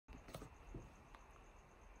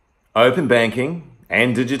Open banking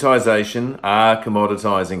and digitization are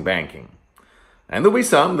commoditizing banking. And there'll be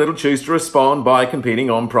some that'll choose to respond by competing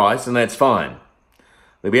on price, and that's fine.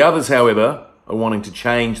 There'll be others, however, are wanting to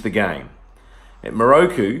change the game. At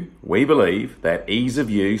Moroku, we believe that ease of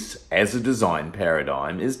use as a design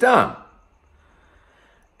paradigm is done.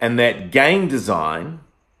 And that game design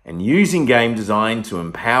and using game design to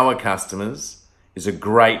empower customers is a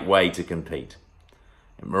great way to compete.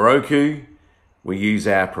 At Moroku, we use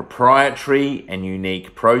our proprietary and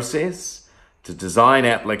unique process to design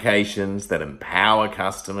applications that empower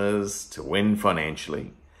customers to win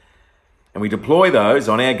financially. And we deploy those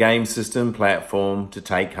on our GameSystem platform to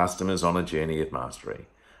take customers on a journey of mastery.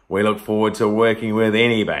 We look forward to working with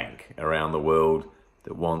any bank around the world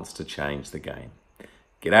that wants to change the game.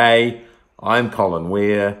 G'day, I'm Colin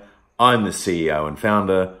Weir. I'm the CEO and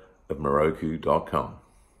founder of Moroku.com.